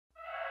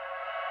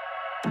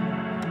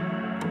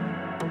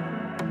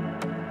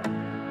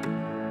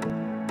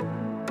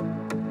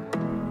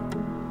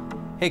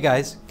Hey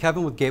guys,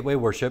 Kevin with Gateway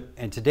Worship,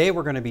 and today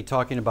we're going to be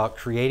talking about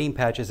creating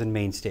patches in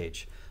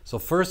Mainstage. So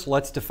first,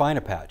 let's define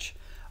a patch.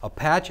 A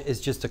patch is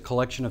just a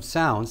collection of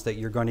sounds that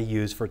you're going to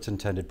use for its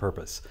intended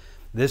purpose.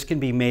 This can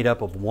be made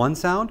up of one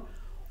sound,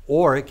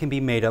 or it can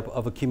be made up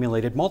of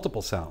accumulated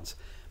multiple sounds,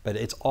 but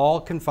it's all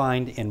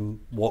confined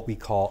in what we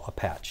call a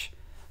patch.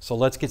 So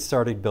let's get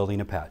started building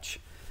a patch.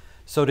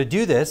 So to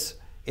do this,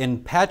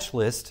 in Patch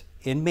List,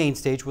 in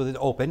Mainstage with it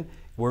open,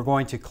 we're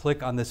going to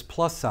click on this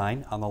plus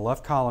sign on the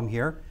left column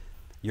here.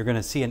 You're going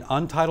to see an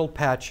untitled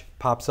patch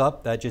pops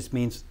up. That just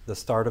means the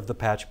start of the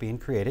patch being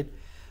created.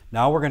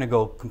 Now we're going to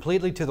go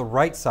completely to the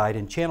right side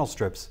in channel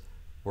strips.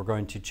 We're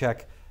going to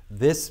check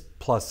this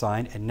plus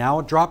sign, and now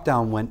a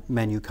drop-down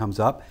menu comes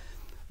up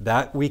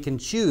that we can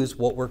choose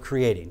what we're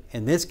creating.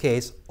 In this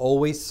case,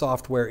 always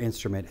software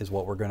instrument is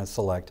what we're going to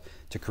select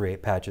to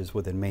create patches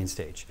within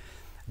Mainstage.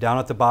 Down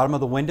at the bottom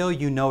of the window,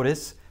 you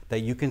notice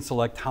that you can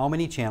select how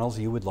many channels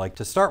you would like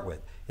to start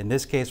with. In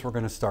this case, we're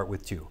going to start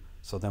with 2.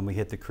 So then we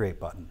hit the create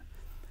button.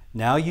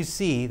 Now you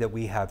see that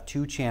we have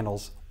 2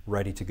 channels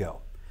ready to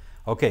go.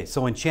 Okay,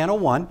 so in channel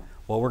 1,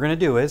 what we're going to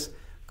do is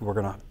we're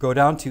going to go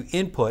down to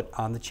input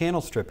on the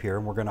channel strip here,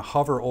 and we're going to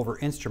hover over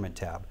instrument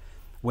tab.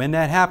 When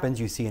that happens,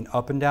 you see an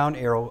up and down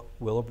arrow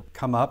will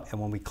come up, and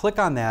when we click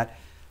on that,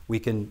 we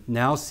can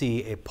now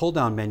see a pull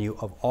down menu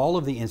of all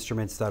of the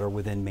instruments that are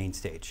within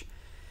Mainstage.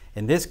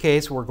 In this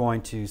case, we're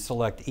going to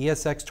select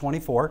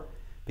ESX24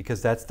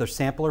 because that's the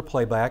sampler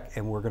playback,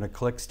 and we're going to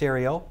click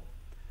stereo.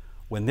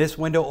 When this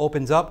window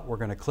opens up, we're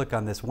going to click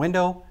on this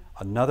window.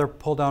 Another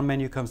pull-down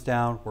menu comes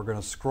down. We're going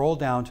to scroll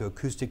down to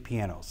acoustic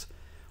pianos.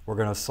 We're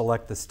going to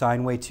select the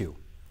Steinway 2.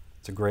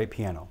 It's a great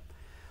piano.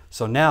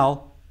 So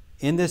now,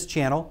 in this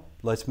channel,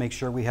 let's make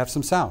sure we have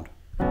some sound.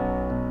 And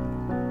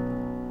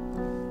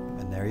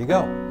there you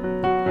go.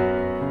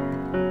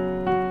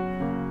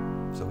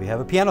 So we have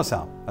a piano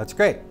sound. That's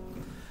great.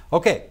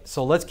 Okay,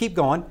 so let's keep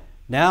going.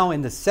 Now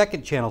in the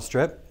second channel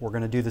strip, we're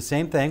going to do the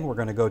same thing. We're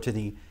going to go to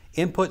the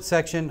input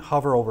section,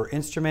 hover over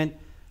instrument,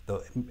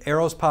 the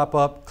arrows pop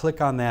up, click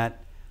on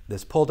that,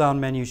 this pull down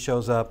menu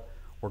shows up.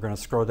 We're going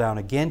to scroll down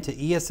again to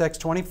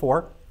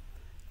ESX24,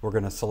 we're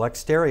going to select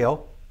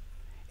stereo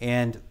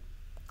and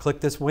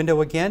click this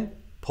window again,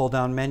 pull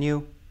down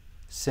menu,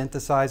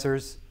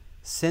 synthesizers,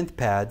 Synth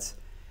Pads,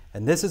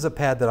 and this is a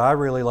pad that I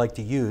really like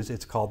to use.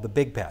 It's called the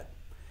Big Pad.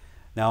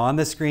 Now on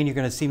this screen you're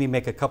going to see me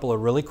make a couple of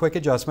really quick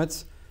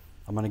adjustments.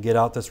 I'm going to get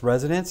out this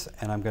resonance,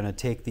 and I'm going to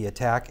take the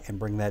attack and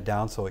bring that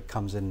down so it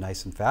comes in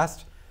nice and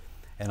fast.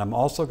 And I'm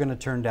also going to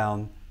turn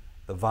down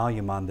the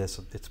volume on this.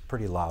 It's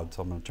pretty loud,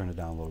 so I'm going to turn it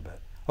down a little bit.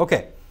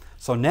 Okay,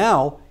 so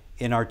now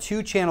in our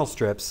 2 channel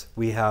strips,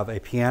 we have a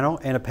piano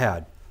and a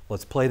pad.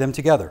 Let's play them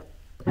together.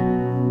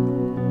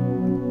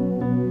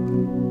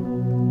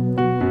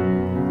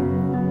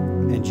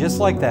 And just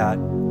like that,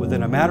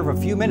 within a matter of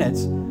a few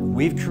minutes,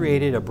 we've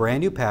created a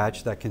brand new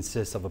patch that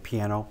consists of a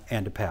piano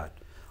and a pad.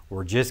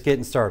 We're just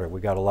getting started.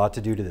 We got a lot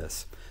to do to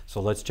this. So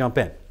let's jump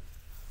in.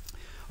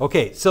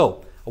 Okay,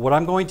 so what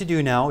I'm going to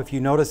do now, if you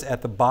notice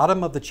at the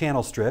bottom of the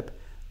channel strip,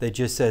 that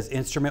just says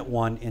instrument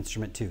 1,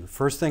 instrument 2.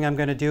 First thing I'm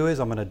going to do is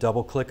I'm going to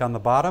double click on the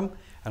bottom,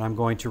 and I'm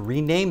going to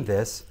rename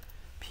this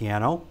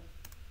piano.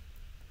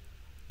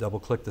 Double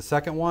click the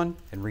second one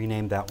and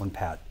rename that one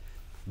pad.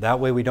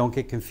 That way we don't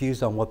get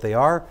confused on what they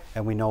are,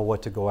 and we know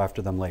what to go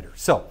after them later.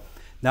 So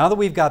now that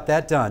we've got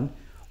that done,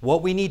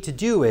 what we need to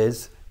do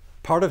is,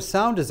 part of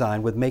sound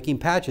design with making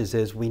patches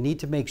is we need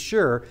to make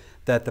sure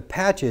that the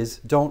patches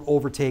don't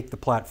overtake the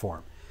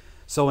platform.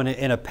 So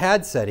in a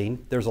pad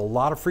setting, there's a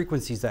lot of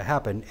frequencies that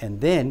happen,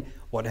 and then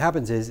what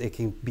happens is it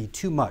can be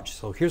too much.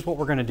 So here's what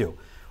we're going to do.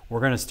 We're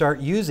going to start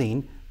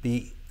using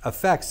the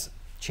effects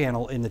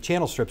channel in the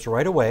channel strips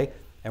right away,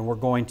 and we're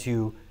going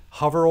to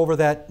hover over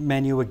that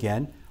menu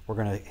again. We're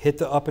going to hit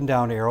the up and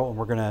down arrow, and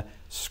we're going to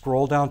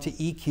scroll down to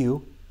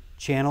EQ,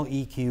 channel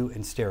EQ,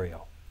 and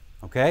stereo.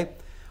 Okay?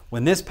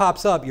 When this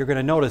pops up, you're going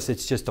to notice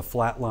it's just a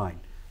flat line.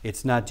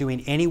 It's not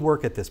doing any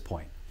work at this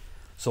point.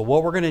 So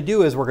what we're going to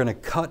do is we're going to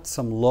cut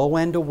some low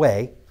end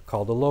away,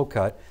 called a low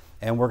cut,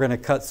 and we're going to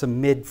cut some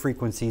mid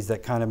frequencies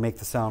that kind of make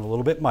the sound a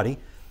little bit muddy.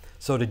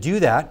 So to do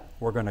that,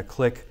 we're going to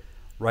click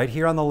right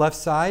here on the left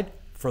side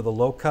for the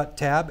low cut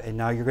tab, and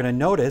now you're going to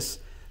notice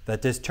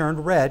that this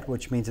turned red,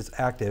 which means it's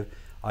active.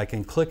 I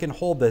can click and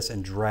hold this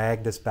and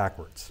drag this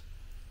backwards.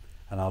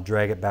 And I'll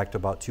drag it back to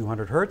about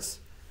 200 Hertz.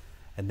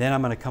 And then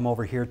I'm going to come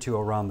over here to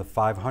around the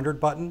 500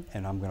 button,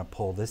 and I'm going to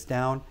pull this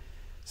down.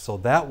 So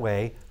that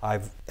way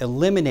I've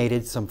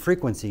eliminated some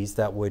frequencies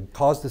that would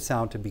cause the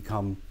sound to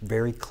become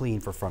very clean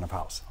for front of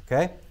house.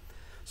 Okay?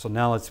 So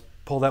now let's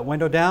pull that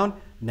window down.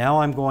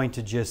 Now I'm going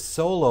to just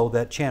solo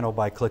that channel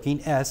by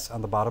clicking S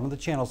on the bottom of the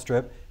channel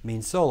strip,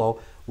 means solo.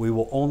 We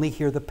will only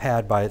hear the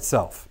pad by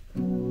itself.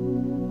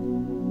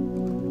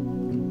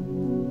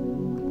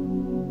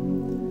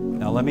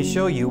 Now let me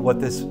show you what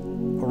this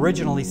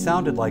originally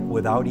sounded like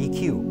without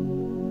EQ.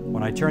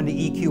 When I turn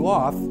the EQ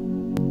off,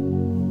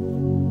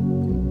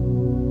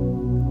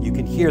 you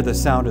can hear the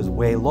sound is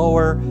way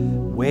lower,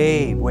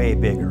 way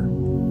bigger.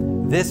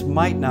 This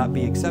might not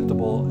be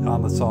acceptable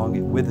on the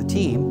song with the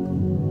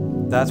team,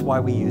 That's why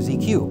we use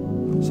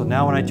EQ. So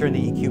now when I turn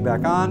the EQ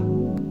back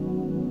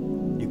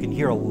on, you can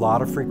hear a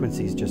lot of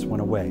frequencies just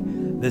went away.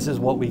 This is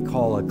what we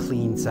call a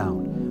clean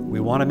sound. We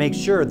want to make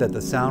sure that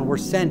the sound we're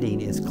sending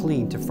is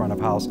clean to front of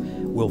house.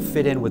 Will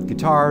fit in with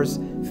guitars,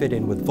 fit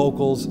in with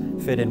vocals,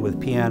 fit in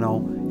with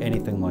piano,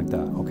 anything like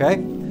that,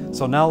 okay?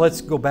 So now let's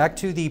go back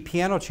to the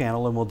piano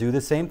channel and we'll do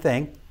the same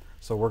thing.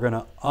 So we're going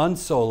to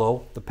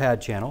unsolo the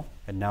pad channel,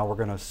 and now we're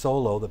going to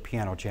solo the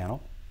piano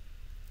channel.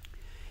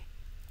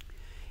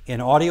 In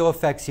audio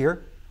effects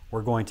here,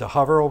 we're going to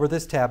hover over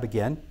this tab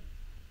again,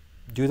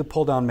 do the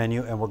pull down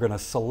menu, and we're going to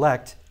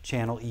select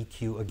channel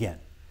EQ again.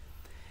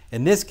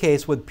 In this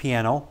case with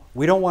piano,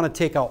 we don't want to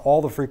take out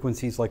all the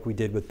frequencies like we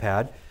did with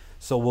pad.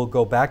 So we'll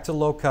go back to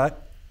low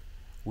cut,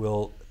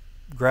 we'll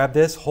grab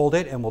this, hold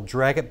it, and we'll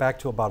drag it back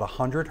to about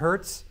 100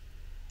 Hertz.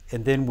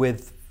 And then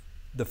with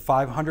the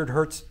 500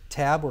 Hertz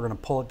tab, we're going to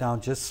pull it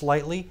down just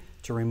slightly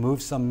to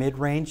remove some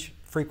mid-range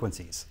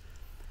frequencies.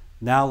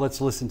 Now let's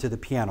listen to the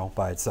piano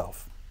by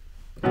itself.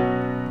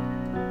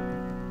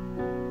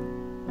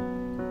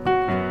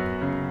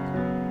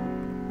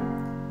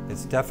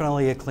 It's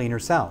definitely a cleaner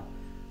sound.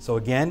 So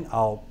again,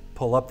 I'll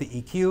pull up the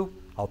EQ,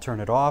 I'll turn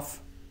it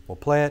off, we'll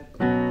play it.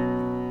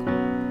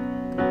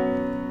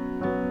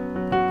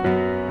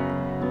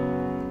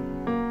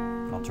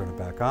 I'll turn it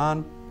back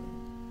on.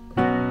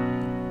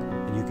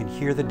 And you can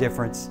hear the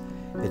difference.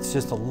 It's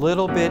just a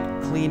little bit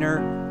cleaner,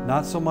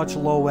 not so much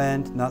low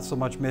end, not so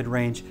much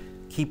mid-range,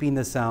 keeping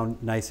the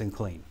sound nice and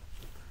clean.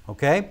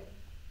 Okay?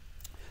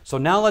 So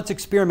now let's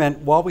experiment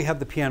while we have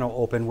the piano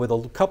open with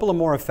a couple of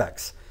more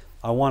effects.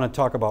 I want to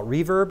talk about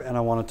reverb and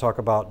I want to talk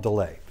about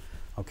delay.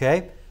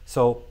 Okay?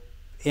 So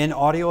in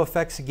audio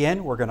effects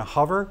again, we're going to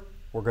hover,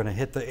 we're going to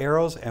hit the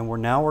arrows, and we're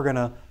going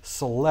to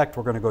select,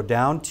 we're going to go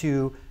down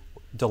to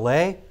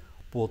delay,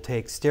 we'll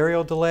take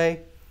stereo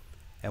delay,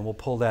 and we'll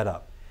pull that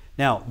up.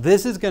 Now,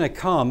 this is going to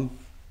come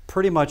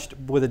pretty much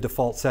with a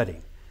default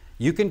setting.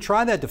 You can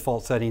try that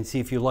default setting and see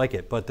if you like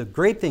it, but the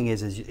great thing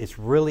is it's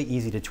really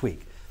easy to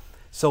tweak.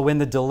 So in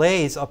the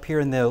delays up here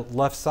in the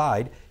left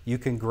side, you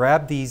can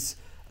grab these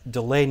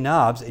delay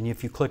knobs, and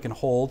if you click and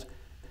hold,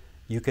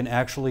 you can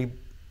actually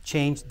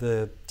change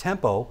the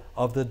tempo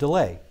of the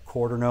delay.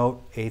 Quarter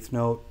note, eighth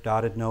note,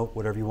 dotted note,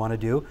 whatever you want to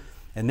do.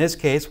 In this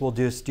case, we'll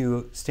just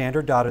do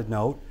standard dotted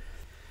note.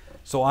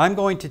 So I'm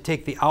going to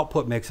take the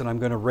output mix and I'm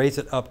going to raise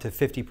it up to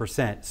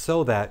 50%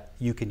 so that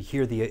you can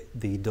hear the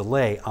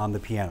delay on the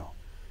piano.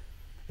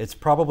 It's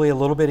probably a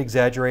little bit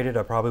exaggerated.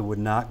 I probably would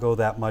not go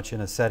that much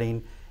in a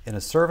setting in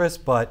a service,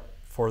 but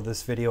for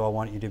this video I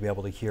want you to be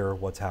able to hear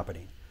what's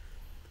happening.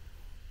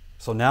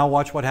 So now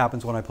watch what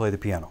happens when I play the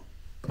piano.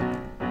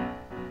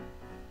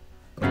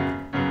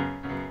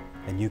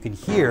 And you can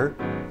hear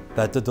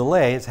that the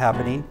delay is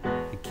happening.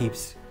 It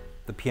keeps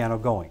the piano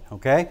going,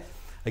 okay?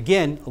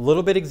 Again, a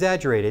little bit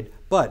exaggerated,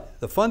 but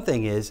the fun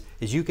thing is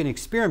you can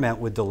experiment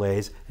with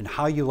delays and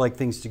how you like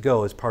things to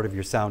go as part of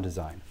your sound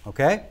design,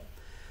 okay?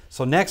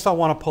 So next I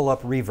want to pull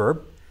up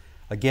reverb.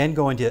 Again,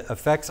 go into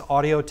Effects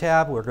Audio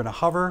tab, we're going to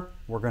hover,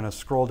 we're going to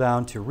scroll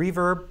down to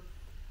Reverb,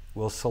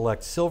 we'll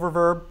select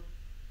Silververb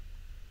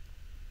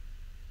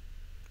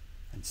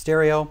and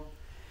Stereo,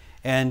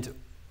 and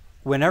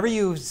whenever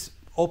you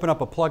open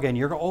up a plugin,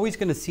 you're always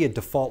going to see a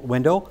default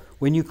window.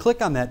 When you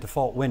click on that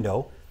default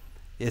window,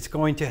 it's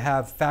going to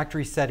have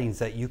factory settings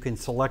that you can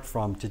select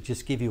from to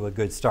just give you a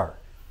good start.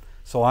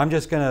 So I'm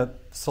just going to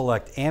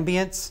select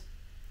Ambience,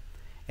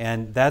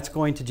 and that's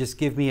going to just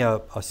give me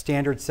a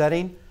standard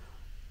setting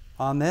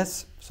on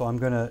this. So I'm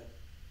going to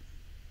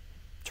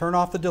turn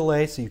off the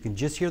delay so you can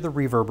just hear the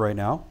reverb right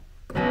now.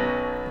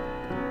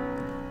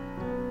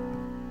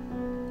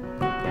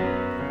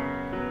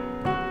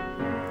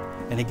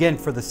 And again,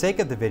 for the sake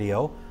of the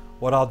video,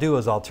 what I'll do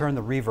is I'll turn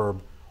the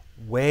reverb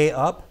way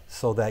up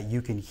so that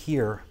you can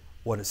hear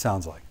what it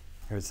sounds like.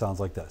 Here it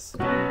sounds like this.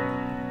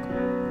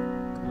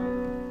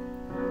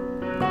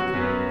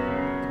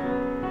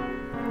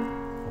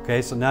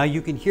 Okay, so now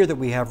you can hear that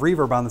we have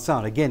reverb on the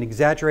sound. Again,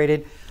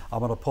 exaggerated. I'm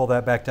going to pull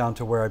that back down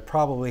to where I'd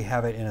probably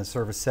have it in a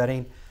service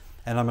setting.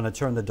 And I'm going to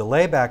turn the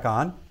delay back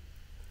on.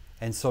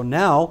 And so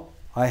now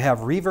I have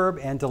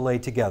reverb and delay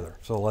together.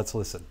 So let's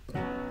listen.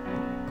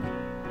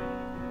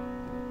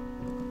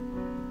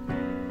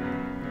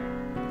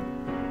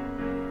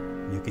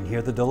 You can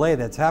hear the delay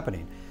that's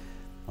happening.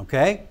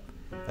 Okay?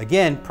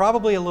 Again,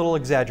 probably a little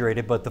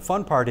exaggerated, but the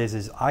fun part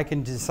is I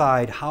can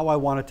decide how I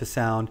want it to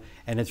sound,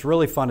 and it's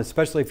really fun,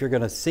 especially if you're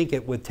going to sync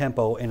it with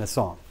tempo in a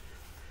song.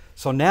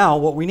 So now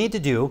what we need to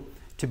do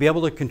to be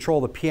able to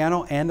control the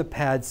piano and the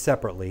pads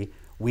separately,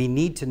 we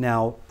need to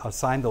now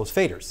assign those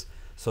faders.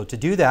 So to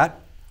do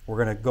that,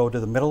 we're going to go to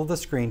the middle of the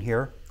screen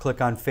here,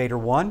 click on Fader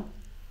 1,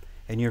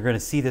 and you're going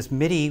to see this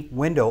MIDI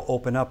window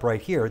open up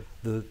right here.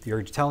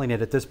 You're telling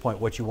it at this point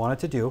what you want it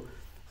to do.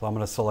 So I'm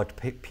going to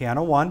select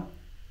Piano 1,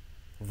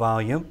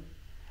 Volume,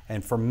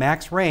 and for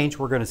max range,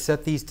 we're going to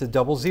set these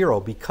to 00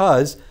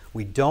 because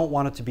we don't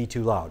want it to be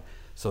too loud.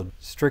 So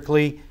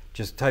strictly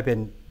just type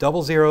in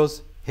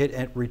 00s,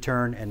 hit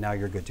return, and now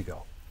you're good to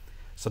go.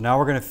 So now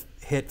we're going to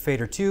hit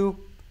Fader 2,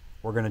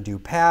 we're going to do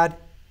pad,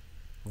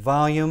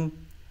 volume,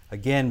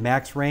 again,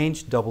 max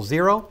range,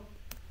 00,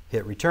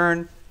 hit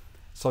return.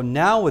 So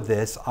now with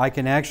this, I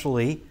can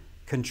actually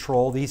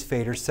control these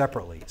faders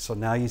separately. So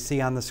now you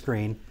see on the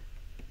screen,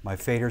 my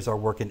faders are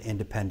working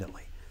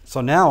independently.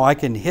 So now I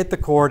can hit the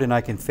chord and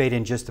I can fade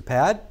in just a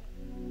pad.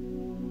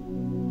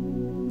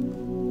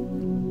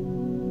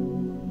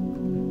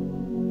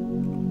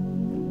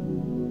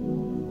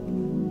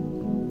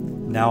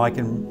 Now I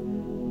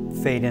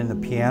can fade in the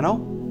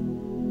piano.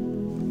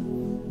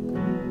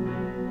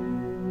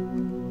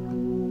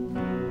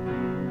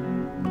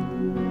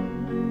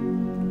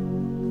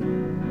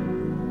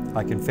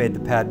 I can fade the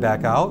pad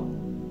back out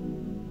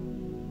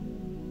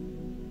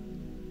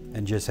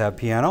and just have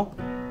piano.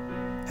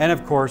 And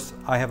of course,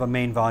 I have a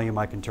main volume.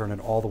 I can turn it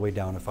all the way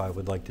down if I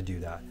would like to do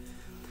that.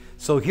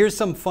 So here's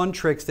some fun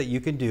tricks that you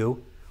can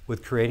do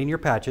with creating your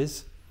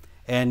patches.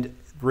 And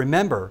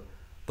remember,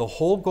 the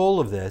whole goal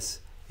of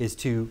this is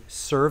to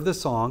serve the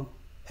song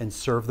and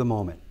serve the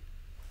moment.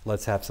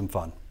 Let's have some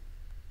fun.